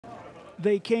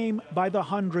They came by the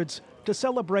hundreds to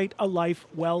celebrate a life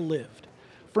well lived.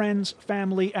 Friends,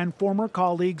 family, and former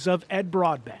colleagues of Ed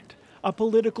Broadbent, a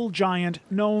political giant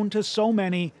known to so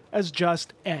many as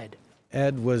just Ed.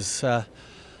 Ed was an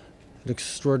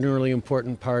extraordinarily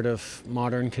important part of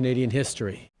modern Canadian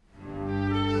history.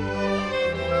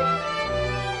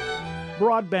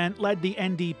 Broadbent led the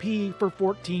NDP for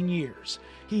 14 years.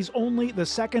 He's only the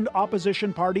second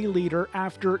opposition party leader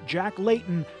after Jack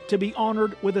Layton to be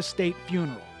honored with a state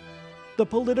funeral. The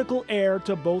political heir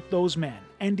to both those men,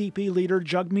 NDP leader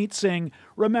Jagmeet Singh,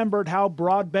 remembered how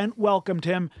Broadbent welcomed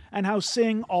him and how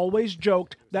Singh always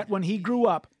joked that when he grew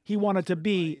up, he wanted to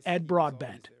be Ed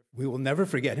Broadbent. We will never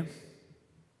forget him.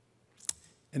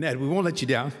 And Ed, we won't let you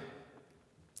down.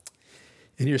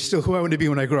 And you're still who I want to be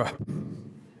when I grow up.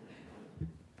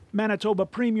 Manitoba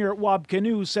Premier Wab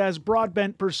Kinew says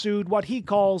Broadbent pursued what he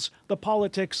calls the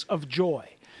politics of joy,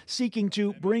 seeking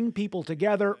to bring people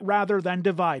together rather than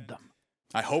divide them.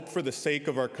 I hope for the sake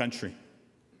of our country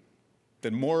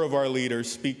that more of our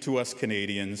leaders speak to us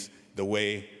Canadians the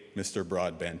way Mr.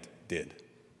 Broadbent did,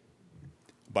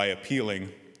 by appealing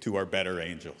to our better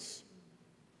angels.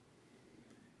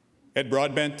 Ed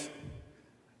Broadbent,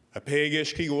 I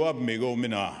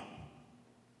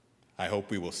hope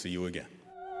we will see you again.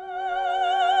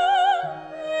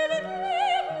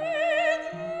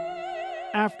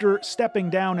 After stepping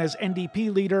down as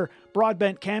NDP leader,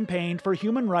 Broadbent campaigned for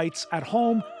human rights at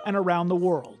home and around the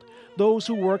world. Those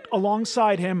who worked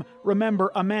alongside him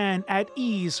remember a man at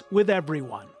ease with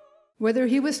everyone. Whether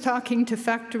he was talking to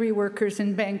factory workers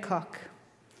in Bangkok,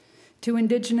 to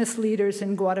Indigenous leaders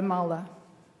in Guatemala,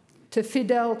 to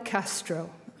Fidel Castro,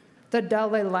 the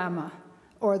Dalai Lama,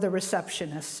 or the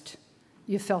receptionist,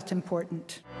 you felt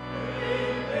important.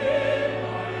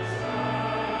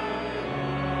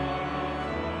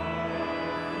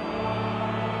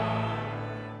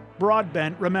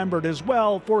 Broadbent remembered as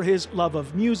well for his love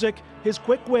of music, his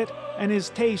quick wit, and his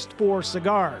taste for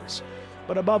cigars.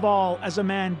 But above all, as a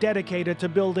man dedicated to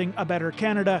building a better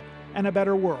Canada and a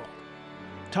better world.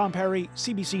 Tom Perry,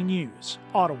 CBC News,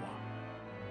 Ottawa.